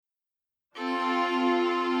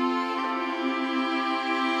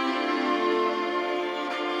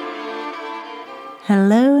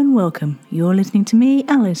Hello and welcome. You're listening to me,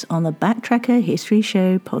 Alice, on the Backtracker History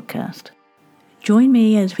Show podcast. Join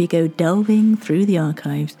me as we go delving through the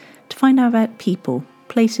archives to find out about people,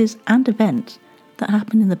 places and events that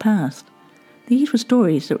happened in the past. These were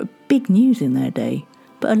stories that were big news in their day,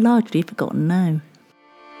 but are largely forgotten now.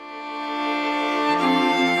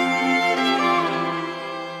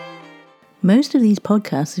 Most of these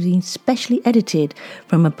podcasts have been specially edited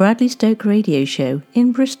from a Bradley Stoke radio show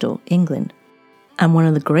in Bristol, England. And one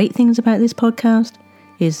of the great things about this podcast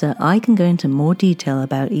is that I can go into more detail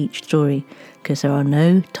about each story because there are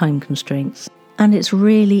no time constraints. And it's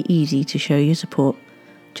really easy to show your support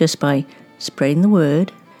just by spreading the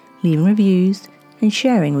word, leaving reviews and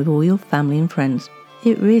sharing with all your family and friends.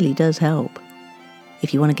 It really does help.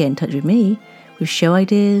 If you want to get in touch with me with show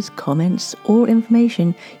ideas, comments or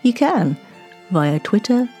information, you can via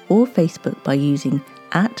Twitter or Facebook by using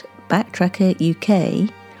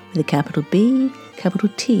 @BacktrackerUK with a capital B, capital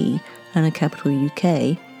T and a capital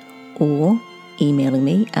UK, or emailing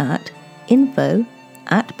me at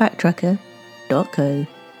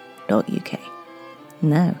info@backtracker.co.uk.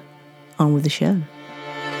 Now, on with the show.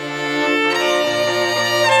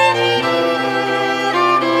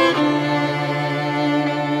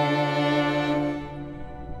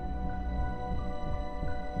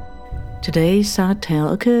 Today's sad tale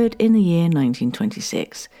occurred in the year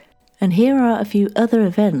 1926. And here are a few other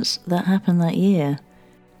events that happened that year.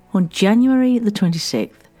 On January the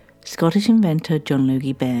 26th, Scottish inventor John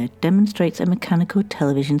Logie Baird demonstrates a mechanical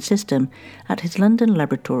television system at his London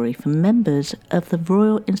laboratory for members of the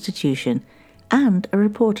Royal Institution and a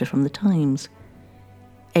reporter from the Times.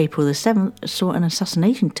 April the 7th saw an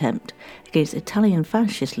assassination attempt against Italian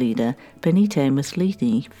fascist leader Benito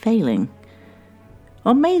Mussolini failing.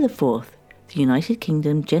 On May the 4th, the United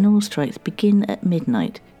Kingdom general strikes begin at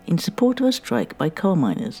midnight in support of a strike by coal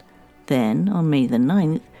miners. Then, on May the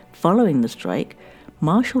 9th, following the strike,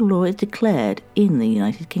 martial law is declared in the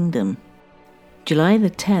United Kingdom. July the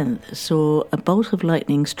 10th saw a bolt of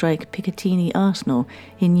lightning strike Picatinny Arsenal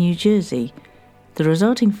in New Jersey. The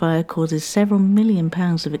resulting fire causes several million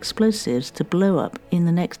pounds of explosives to blow up in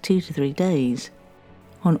the next 2 to 3 days.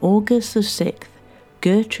 On August the 6th,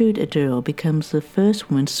 Gertrude Ederle becomes the first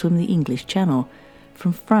woman to swim the English Channel,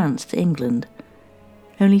 from France to England.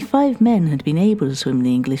 Only 5 men had been able to swim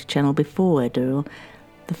the English Channel before Ederle.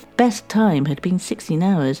 The best time had been 16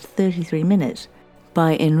 hours 33 minutes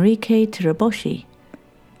by Enrique Tiraboschi.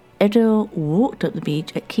 Ederle walked up the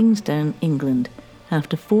beach at Kingsdown, England,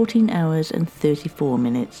 after 14 hours and 34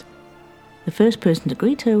 minutes. The first person to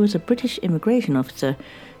greet her was a British immigration officer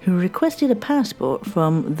who requested a passport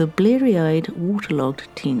from the bleary-eyed, waterlogged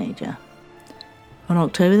teenager. On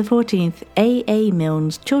October the 14th, A.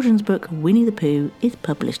 Milne's children's book Winnie the Pooh is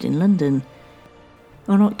published in London.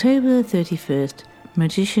 On October the 31st,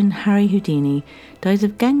 magician Harry Houdini dies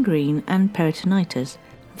of gangrene and peritonitis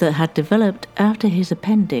that had developed after his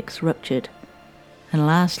appendix ruptured. And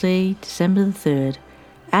lastly, December the 3rd,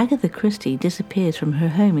 Agatha Christie disappears from her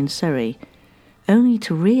home in Surrey, only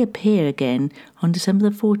to reappear again on December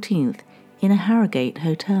the 14th in a Harrogate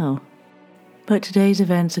hotel. But today's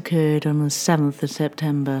events occurred on the 7th of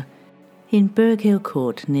September in Burghill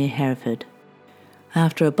Court near Hereford,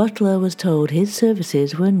 after a butler was told his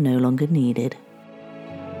services were no longer needed.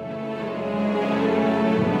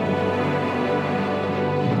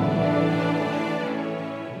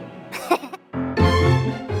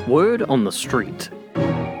 Word on the street.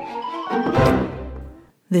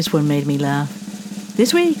 This one made me laugh.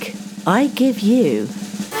 This week, I give you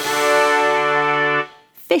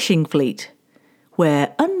Fishing Fleet,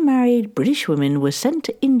 where unmarried British women were sent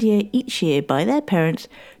to India each year by their parents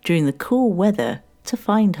during the cool weather to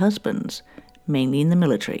find husbands, mainly in the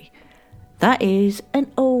military. That is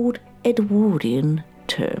an old Edwardian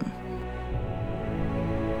term.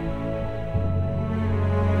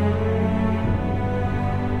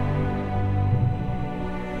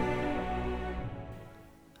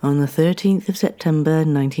 On the 13th of September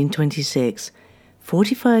 1926,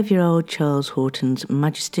 45-year-old Charles Horton's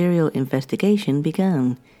magisterial investigation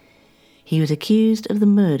began. He was accused of the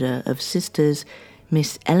murder of sisters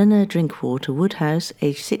Miss Eleanor Drinkwater Woodhouse,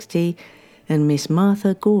 aged 60, and Miss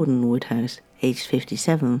Martha Gordon Woodhouse, aged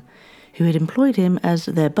 57, who had employed him as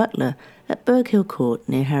their butler at Burghill Court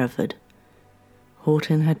near Hereford.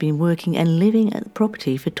 Horton had been working and living at the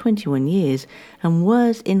property for 21 years and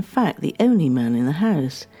was, in fact, the only man in the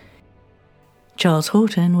house. Charles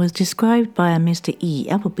Horton was described by a Mr. E.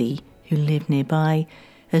 Appleby, who lived nearby,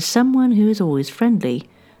 as someone who is always friendly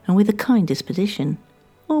and with a kind disposition,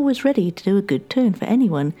 always ready to do a good turn for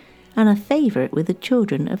anyone, and a favourite with the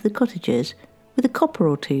children of the cottagers, with a copper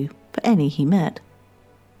or two for any he met.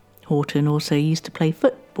 Horton also used to play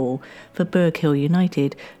football for Berkhill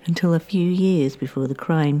United until a few years before the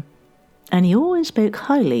crime, and he always spoke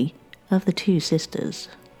highly of the two sisters.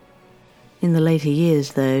 In the later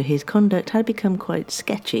years, though, his conduct had become quite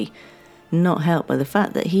sketchy, not helped by the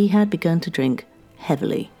fact that he had begun to drink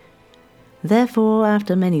heavily. Therefore,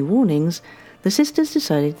 after many warnings, the sisters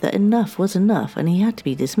decided that enough was enough and he had to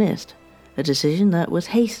be dismissed, a decision that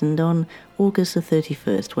was hastened on August the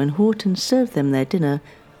 31st when Horton served them their dinner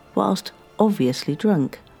whilst obviously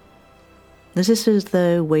drunk. The sisters,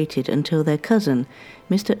 though, waited until their cousin,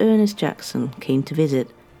 Mr. Ernest Jackson, came to visit.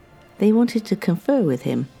 They wanted to confer with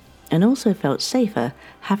him, and also felt safer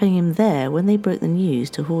having him there when they broke the news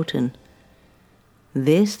to Horton.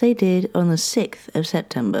 This they did on the 6th of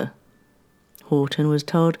September. Horton was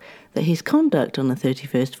told that his conduct on the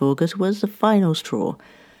 31st of August was the final straw,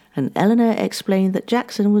 and Eleanor explained that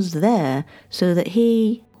Jackson was there so that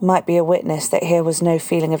he might be a witness that here was no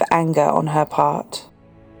feeling of anger on her part.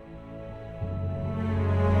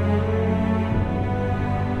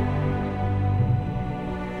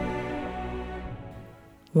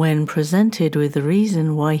 When presented with the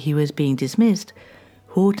reason why he was being dismissed,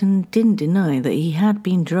 Horton didn't deny that he had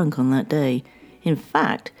been drunk on that day. In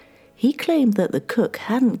fact, he claimed that the cook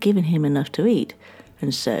hadn't given him enough to eat,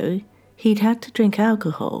 and so he'd had to drink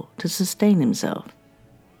alcohol to sustain himself.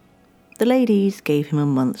 The ladies gave him a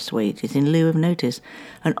month's wages in lieu of notice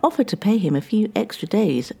and offered to pay him a few extra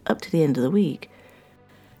days up to the end of the week.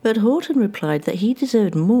 But Horton replied that he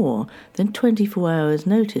deserved more than 24 hours'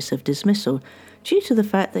 notice of dismissal due to the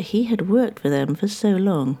fact that he had worked for them for so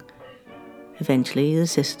long. Eventually, the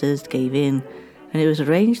sisters gave in, and it was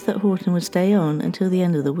arranged that Horton would stay on until the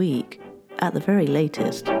end of the week, at the very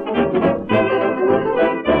latest.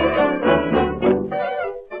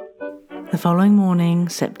 The following morning,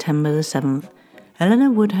 September the 7th, Eleanor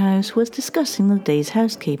Woodhouse was discussing the day's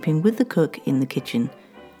housekeeping with the cook in the kitchen,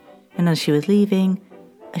 and as she was leaving,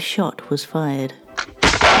 a shot was fired.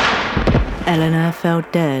 Eleanor fell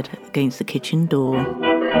dead against the kitchen door.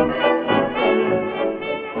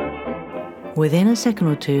 Within a second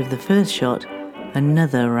or two of the first shot,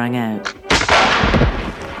 another rang out,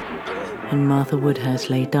 and Martha Woodhouse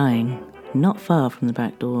lay dying, not far from the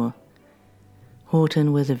back door.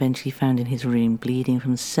 Horton was eventually found in his room, bleeding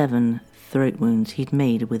from 7 throat wounds he'd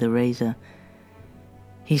made with a razor.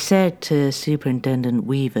 He said to Superintendent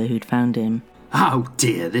Weaver, who'd found him, "Oh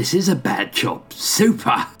dear, this is a bad job.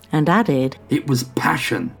 Super!" and added, "It was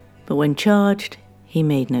passion." But when charged, he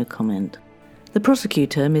made no comment. The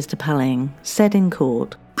prosecutor, Mr. Palling, said in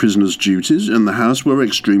court, "Prisoner's duties in the house were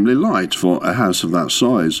extremely light for a house of that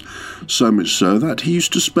size, so much so that he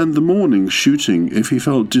used to spend the morning shooting if he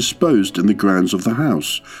felt disposed in the grounds of the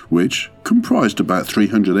house, which comprised about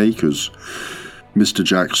 300 acres. Mr.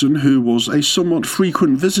 Jackson, who was a somewhat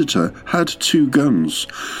frequent visitor, had 2 guns,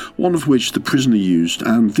 one of which the prisoner used,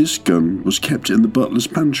 and this gun was kept in the butler's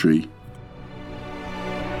pantry."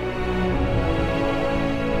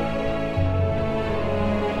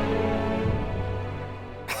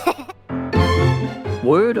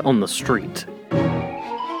 Word on the street.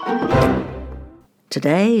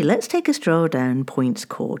 Today, let's take a stroll down Poyntz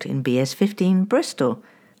Court in BS15, Bristol,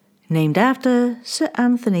 named after Sir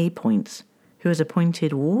Anthony Poyntz, who was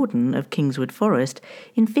appointed Warden of Kingswood Forest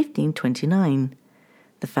in 1529.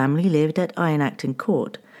 The family lived at Ironacton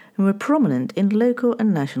Court and were prominent in local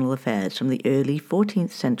and national affairs from the early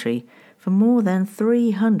 14th century for more than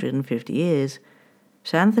 350 years.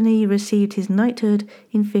 Sir Anthony received his knighthood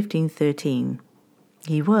in 1513.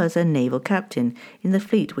 He was a naval captain in the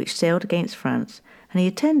fleet which sailed against France, and he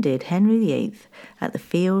attended Henry VIII at the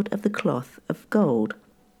Field of the Cloth of Gold.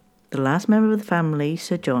 The last member of the family,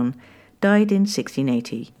 Sir John, died in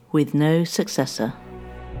 1680, with no successor.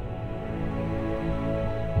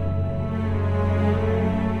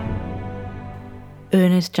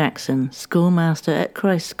 Ernest Jackson, schoolmaster at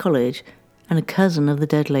Christ's College and a cousin of the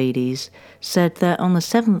dead ladies, said that on the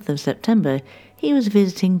 7th of September he was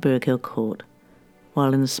visiting Berkhill Court.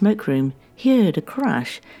 While in the smoke-room, he heard a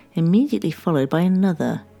crash, immediately followed by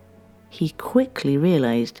another. He quickly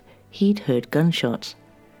realised he'd heard gunshots.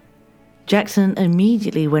 Jackson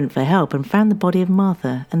immediately went for help and found the body of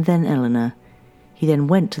Martha and then Eleanor. He then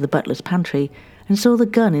went to the butler's pantry and saw the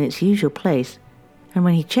gun in its usual place, and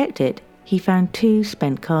when he checked it, he found 2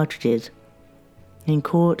 spent cartridges. In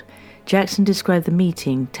court, Jackson described the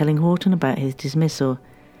meeting, telling Horton about his dismissal,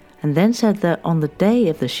 and then said that on the day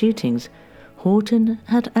of the shootings, Horton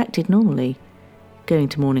had acted normally, going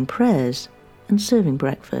to morning prayers and serving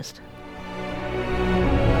breakfast.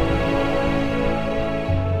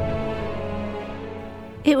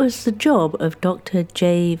 It was the job of Dr.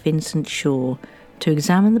 J. Vincent Shaw to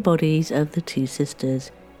examine the bodies of the two sisters.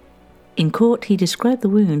 In court, he described the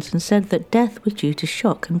wounds and said that death was due to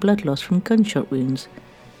shock and blood loss from gunshot wounds.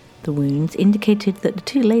 The wounds indicated that the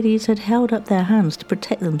two ladies had held up their hands to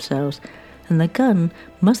protect themselves, and the gun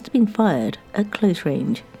must have been fired at close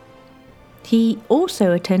range. He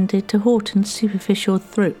also attended to Horton's superficial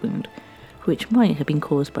throat wound, which might have been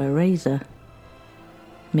caused by a razor.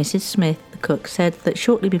 Mrs. Smith, the cook, said that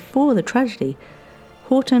shortly before the tragedy,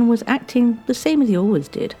 Horton was acting the same as he always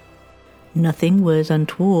did. Nothing was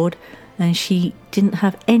untoward, and she didn't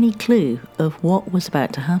have any clue of what was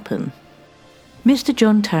about to happen. Mr.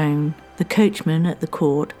 John Town, the coachman at the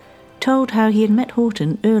court, told how he had met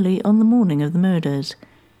Horton early on the morning of the murders.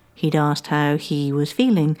 He'd asked how he was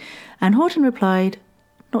feeling, and Horton replied,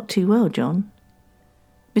 "Not too well, John."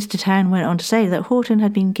 Mr. Town went on to say that Horton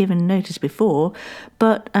had been given notice before,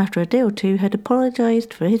 but after a day or two had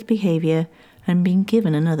apologised for his behaviour and been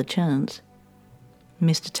given another chance.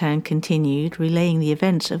 Mr. Town continued, relaying the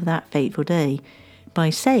events of that fateful day by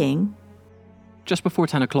saying, Just before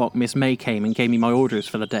 10 o'clock, Miss May came and gave me my orders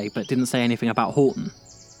for the day, but didn't say anything about Horton.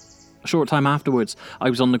 A short time afterwards, I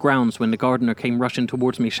was on the grounds when the gardener came rushing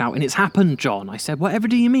towards me shouting, "It's happened, John!" I said, "Whatever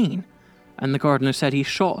do you mean?" And the gardener said he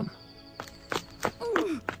shot him.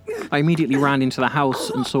 I immediately ran into the house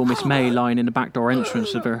and saw Miss May lying in the back door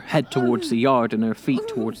entrance with her head towards the yard and her feet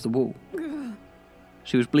towards the wall.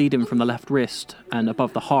 She was bleeding from the left wrist and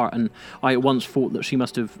above the heart, and I at once thought that she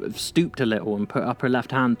must have stooped a little and put up her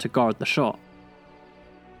left hand to guard the shot.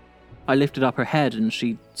 I lifted up her head and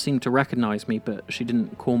she seemed to recognise me, but she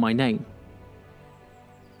didn't call my name.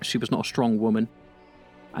 She was not a strong woman,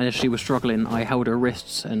 and as she was struggling, I held her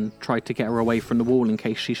wrists and tried to get her away from the wall in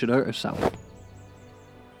case she should hurt herself.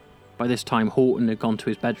 By this time, Horton had gone to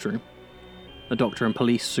his bedroom. The doctor and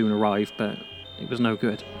police soon arrived, but it was no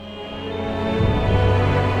good.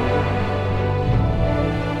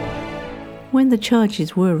 When the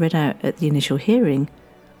charges were read out at the initial hearing,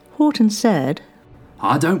 Horton said,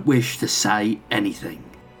 "I don't wish to say anything."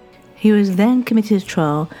 He was then committed to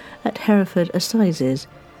trial at Hereford Assizes,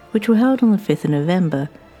 which were held on the 5th of November,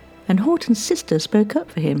 and Horton's sister spoke up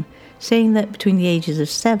for him, saying that between the ages of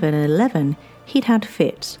 7 and 11 he'd had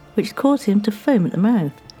fits, which caused him to foam at the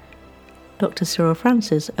mouth. Dr. Cyril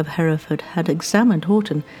Francis of Hereford had examined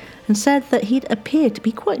Horton and said that he'd appeared to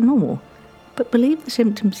be quite normal, but believed the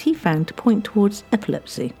symptoms he found to point towards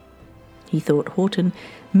epilepsy. He thought Horton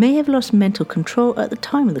may have lost mental control at the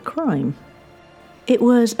time of the crime. It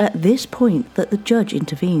was at this point that the judge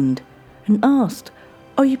intervened and asked,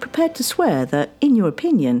 "Are you prepared to swear that, in your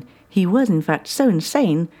opinion, he was in fact so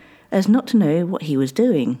insane as not to know what he was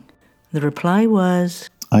doing?" The reply was,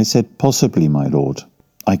 "I said possibly, my lord.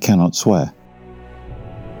 I cannot swear."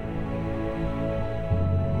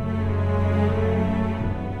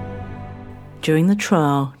 During the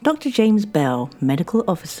trial, Dr. James Bell, medical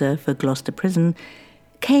officer for Gloucester Prison,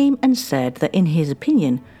 came and said that in his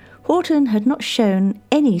opinion, Horton had not shown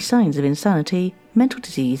any signs of insanity, mental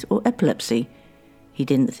disease or epilepsy. He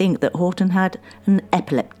didn't think that Horton had an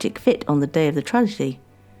epileptic fit on the day of the tragedy.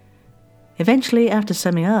 Eventually, after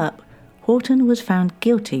summing up, Horton was found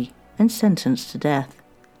guilty and sentenced to death.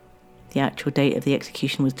 The actual date of the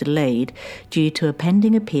execution was delayed due to a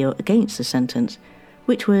pending appeal against the sentence,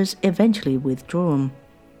 which was eventually withdrawn.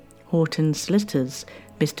 Horton's solicitors,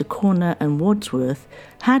 Mr. Corner and Wadsworth,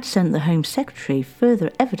 had sent the Home Secretary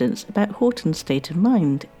further evidence about Horton's state of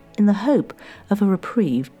mind in the hope of a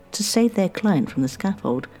reprieve to save their client from the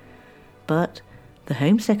scaffold. But the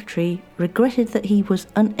Home Secretary regretted that he was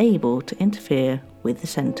unable to interfere with the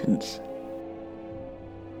sentence.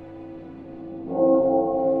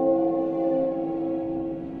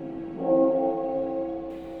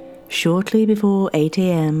 Shortly before 8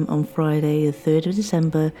 a.m. on Friday, the 3rd of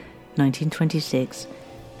December, 1926,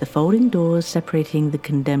 the folding doors separating the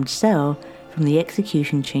condemned cell from the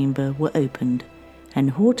execution chamber were opened,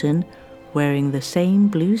 and Horton, wearing the same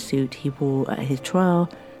blue suit he wore at his trial,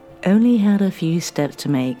 only had a few steps to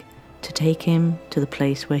make to take him to the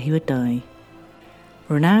place where he would die.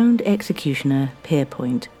 Renowned executioner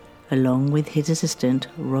Pierpoint, along with his assistant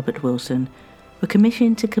Robert Wilson, were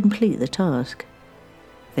commissioned to complete the task.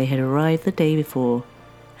 They had arrived the day before,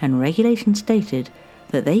 and regulations stated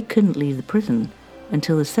that they couldn't leave the prison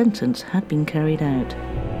until the sentence had been carried out.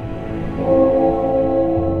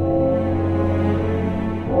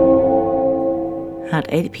 At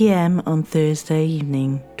 8 p.m. on Thursday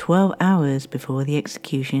evening, 12 hours before the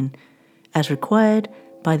execution, as required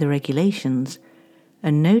by the regulations, a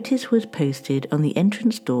notice was posted on the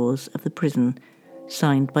entrance doors of the prison,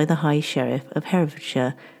 signed by the High Sheriff of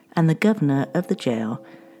Herefordshire and the Governor of the jail,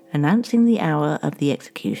 announcing the hour of the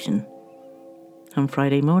execution. On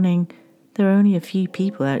Friday morning, there were only a few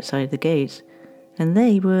people outside the gates, and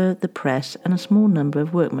they were the press and a small number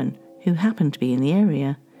of workmen who happened to be in the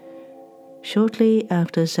area. Shortly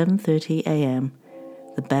after 7:30 a.m,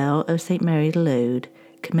 the bell of St. Mary the Load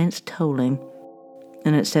commenced tolling,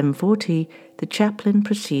 and at 7:40 the chaplain,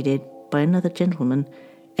 preceded by another gentleman,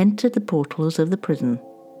 entered the portals of the prison.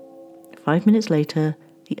 5 minutes later,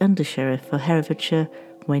 the Under-Sheriff for Herefordshire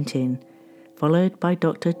went in, followed by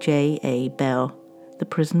Dr. J.A. Bell, the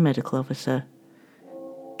prison medical officer.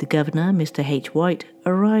 The governor, Mr. H. White,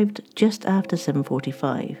 arrived just after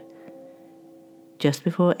 7:45. Just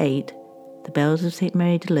before 8, the bells of St.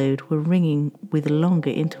 Mary de Load were ringing with longer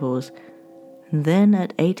intervals, and then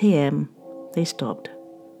at 8 a.m. they stopped.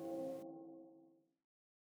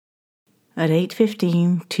 At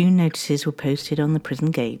 8:15, 2 notices were posted on the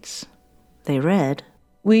prison gates. They read,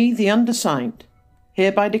 "We, the undersigned,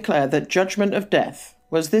 hereby declare that judgment of death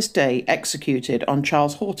was this day executed on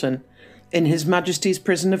Charles Horton in His Majesty's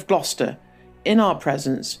Prison of Gloucester, in our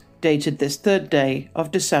presence, dated this 3rd day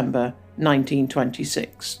of December,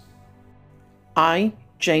 1926. I,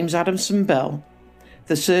 James Adamson Bell,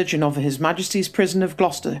 the surgeon of His Majesty's Prison of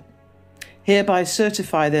Gloucester, hereby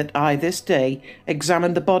certify that I this day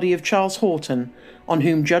examined the body of Charles Horton, on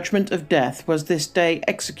whom judgment of death was this day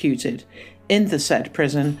executed in the said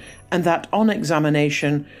prison, and that on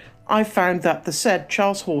examination I found that the said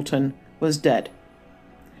Charles Horton was dead.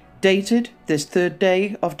 Dated this 3rd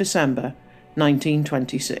day of December,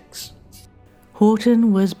 1926.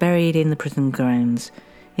 Horton was buried in the prison grounds,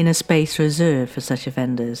 in a space reserved for such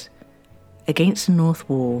offenders, against the north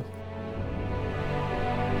wall.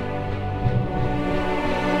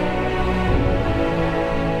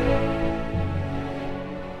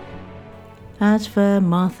 As for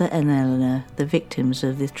Martha and Eleanor, the victims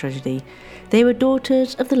of this tragedy, they were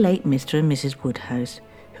daughters of the late Mr. and Mrs. Woodhouse,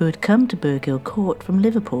 who had come to Burghill Court from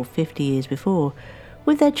Liverpool 50 years before,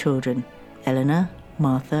 with their children, Eleanor,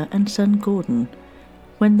 Martha and son Gordon,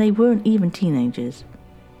 when they weren't even teenagers.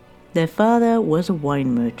 Their father was a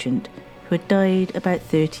wine merchant who had died about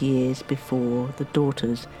 30 years before the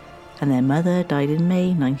daughters, and their mother died in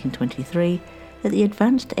May 1923 at the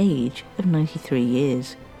advanced age of 93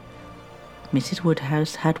 years. Mrs.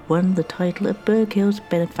 Woodhouse had won the title of Burghill's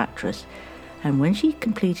benefactress, and when she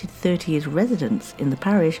completed 30 years' residence in the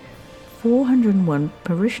parish, 401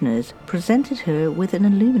 parishioners presented her with an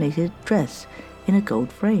illuminated dress in a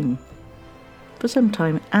gold frame. For some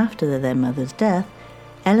time after their mother's death,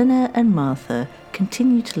 Eleanor and Martha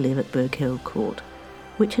continued to live at Burghill Court,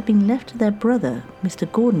 which had been left to their brother, Mr.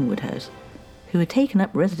 Gordon Woodhouse, who had taken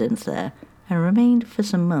up residence there and remained for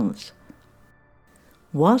some months.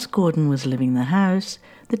 Whilst Gordon was living in the house,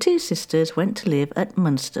 the 2 sisters went to live at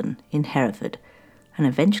Munston in Hereford, and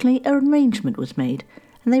eventually an arrangement was made,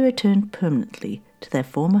 and they returned permanently to their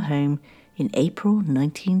former home in April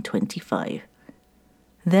 1925.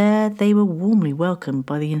 There they were warmly welcomed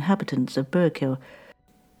by the inhabitants of Burghill,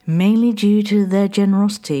 mainly due to their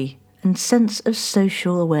generosity and sense of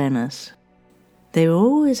social awareness. They were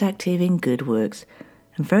always active in good works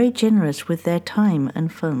and very generous with their time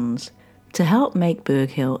and funds, to help make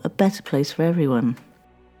Burghill a better place for everyone.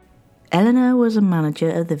 Eleanor was a manager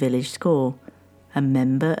of the village school, a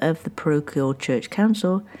member of the parochial church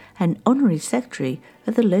council, and honorary secretary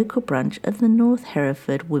of the local branch of the North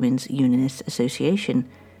Hereford Women's Unionist Association.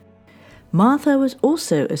 Martha was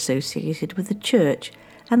also associated with the church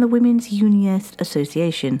and the Women's Unionist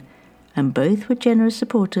Association, and both were generous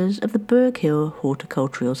supporters of the Burghill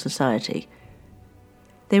Horticultural Society.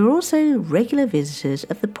 They were also regular visitors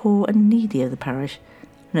of the poor and needy of the parish,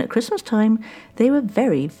 and at Christmas time they were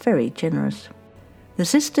very, very generous. The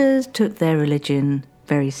sisters took their religion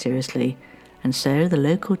very seriously, and so the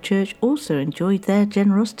local church also enjoyed their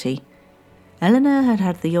generosity. Eleanor had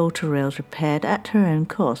had the altar rails repaired at her own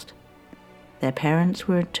cost. Their parents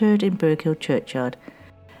were interred in Burghill churchyard,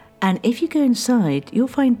 and if you go inside, you'll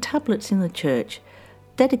find tablets in the church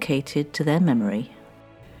dedicated to their memory.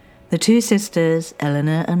 The 2 sisters,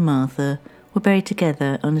 Eleanor and Martha, were buried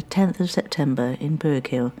together on the 10th of September in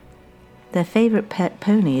Burghill. Their favourite pet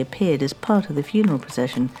pony appeared as part of the funeral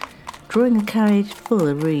procession, drawing a carriage full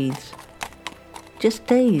of wreaths. Just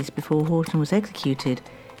days before Horton was executed,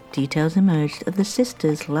 details emerged of the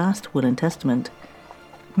sisters' last will and testament.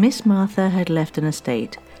 Miss Martha had left an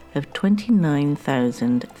estate of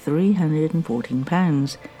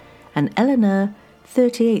 £29,314, and Eleanor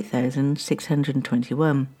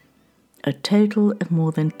 £38,621. A total of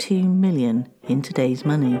more than $2 million in today's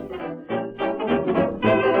money.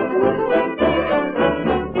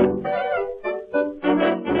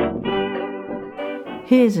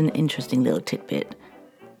 Here's an interesting little tidbit.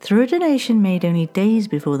 Through a donation made only days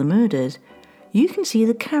before the murders, you can see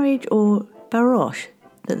the carriage or barouche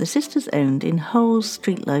that the sisters owned in Hull's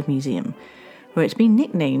Street Life Museum, where it's been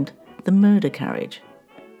nicknamed the Murder Carriage.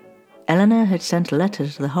 Eleanor had sent a letter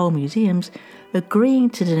to the Hull Museums agreeing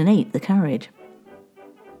to donate the carriage.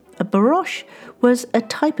 A barouche was a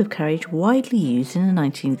type of carriage widely used in the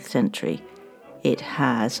 19th century. It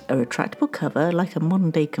has a retractable cover like a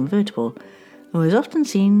modern-day convertible and was often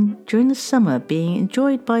seen during the summer being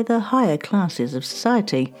enjoyed by the higher classes of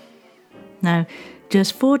society. Now,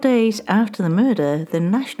 just 4 days after the murder, the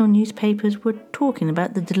national newspapers were talking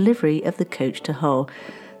about the delivery of the coach to Hull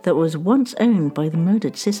that was once owned by the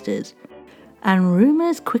murdered sisters, and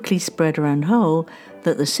rumours quickly spread around Hull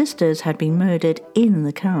that the sisters had been murdered in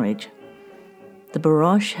the carriage. The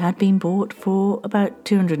barouche had been bought for about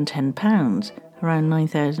 £210, around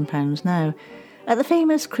 £9,000 now, at the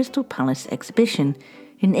famous Crystal Palace exhibition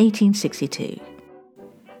in 1862.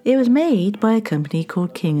 It was made by a company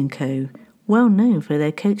called King & Co., well known for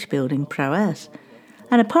their coach building prowess,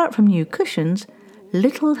 and apart from new cushions,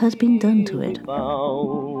 little has been done to it.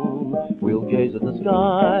 We'll gaze at the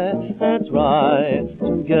sky and try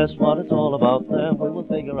to guess what it's all about. Then we will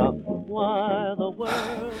figure out why the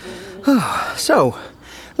world is... So,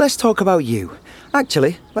 let's talk about you.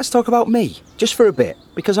 Actually, let's talk about me, just for a bit,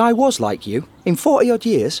 because I was like you. In 40-odd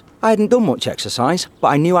years, I hadn't done much exercise, but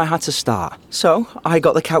I knew I had to start. So, I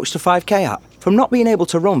got the Couch to 5K app. From not being able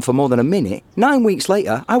to run for more than a minute, 9 weeks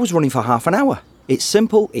later, I was running for half an hour. It's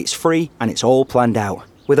simple, it's free, and it's all planned out.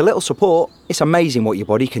 With a little support, it's amazing what your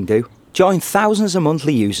body can do. Join thousands of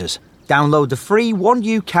monthly users. Download the free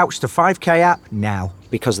 1U Couch to 5K app now,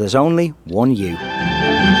 because there's only one you.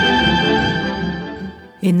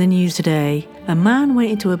 In the news today, a man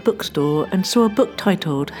went into a bookstore and saw a book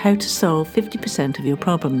titled How to Solve 50% of Your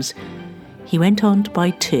Problems. He went on to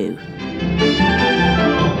buy 2.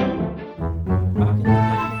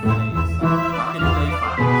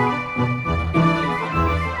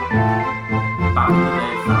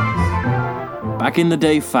 Back in the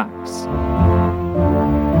day facts.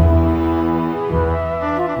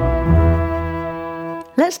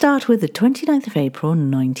 Let's start with the 29th of April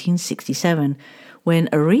 1967, when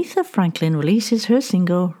Aretha Franklin releases her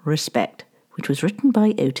single Respect, which was written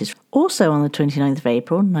by Otis. Also on the 29th of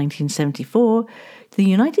April 1974, the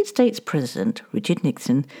United States President, Richard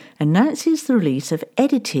Nixon, announces the release of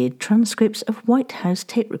edited transcripts of White House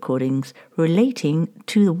tape recordings relating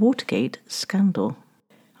to the Watergate scandal.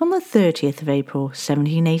 On the 30th of April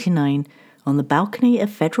 1789, on the balcony of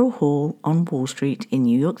Federal Hall on Wall Street in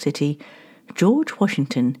New York City, George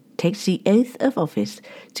Washington takes the oath of office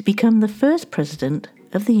to become the first president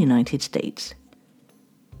of the United States.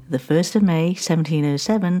 The 1st of May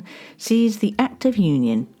 1707 sees the Act of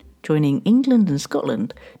Union, joining England and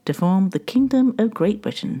Scotland to form the Kingdom of Great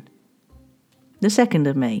Britain. The 2nd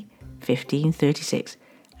of May 1536,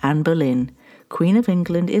 Anne Boleyn, Queen of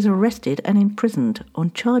England, is arrested and imprisoned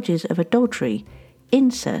on charges of adultery,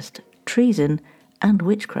 incest, treason, and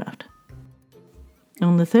witchcraft.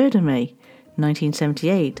 On the 3rd of May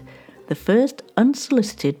 1978, the first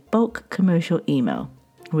unsolicited bulk commercial email,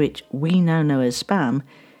 which we now know as spam,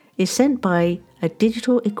 is sent by a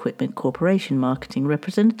Digital Equipment Corporation marketing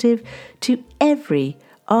representative to every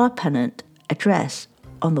R-Pennant address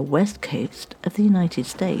on the west coast of the United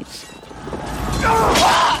States.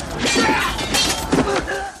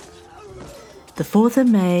 The 4th of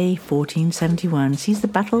May 1471 sees the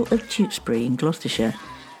Battle of Tewkesbury in Gloucestershire,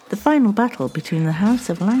 the final battle between the House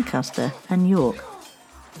of Lancaster and York.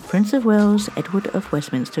 Prince of Wales Edward of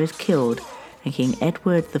Westminster is killed, and King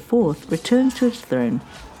Edward IV returns to his throne,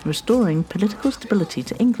 restoring political stability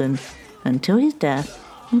to England until his death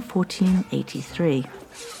in 1483.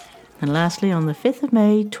 And lastly, on the 5th of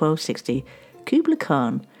May 1260, Kublai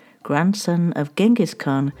Khan, grandson of Genghis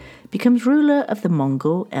Khan, becomes ruler of the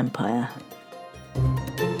Mongol Empire.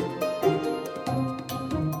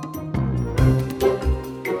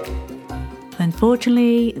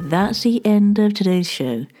 Unfortunately, that's the end of today's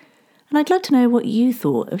show, and I'd like to know what you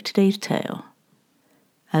thought of today's tale.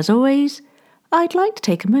 As always, I'd like to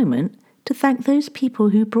take a moment to thank those people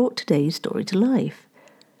who brought today's story to life.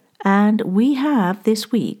 And we have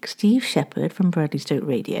this week Steve Shepherd from Bradley Stoke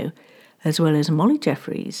Radio, as well as Molly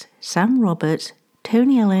Jeffries, Sam Roberts,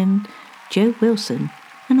 Tony Allen, Joe Wilson,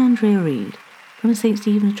 and Andrea Reid from the St.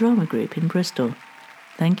 Stephen's Drama Group in Bristol.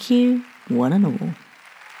 Thank you, one and all.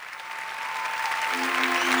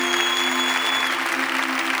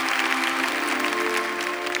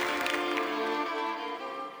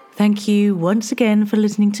 Thank you once again for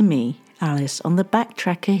listening to me, Alice, on the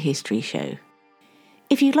Backtracker History Show.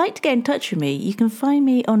 If you'd like to get in touch with me, you can find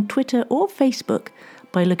me on Twitter or Facebook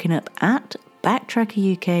by looking up at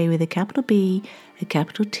Backtracker UK with a capital B, a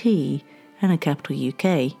capital T, and a capital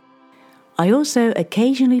UK. I also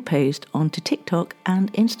occasionally post onto TikTok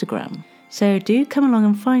and Instagram. So do come along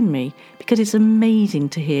and find me, because it's amazing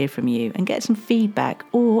to hear from you and get some feedback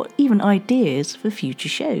or even ideas for future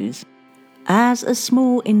shows. As a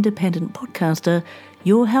small independent podcaster,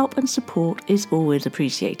 your help and support is always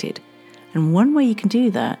appreciated. And one way you can do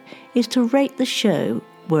that is to rate the show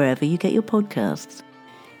wherever you get your podcasts.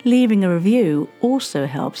 Leaving a review also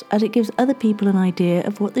helps, as it gives other people an idea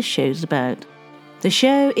of what the show's about. The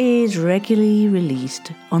show is regularly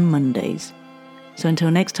released on Mondays. So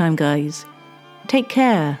until next time, guys, take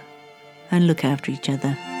care and look after each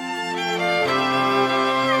other.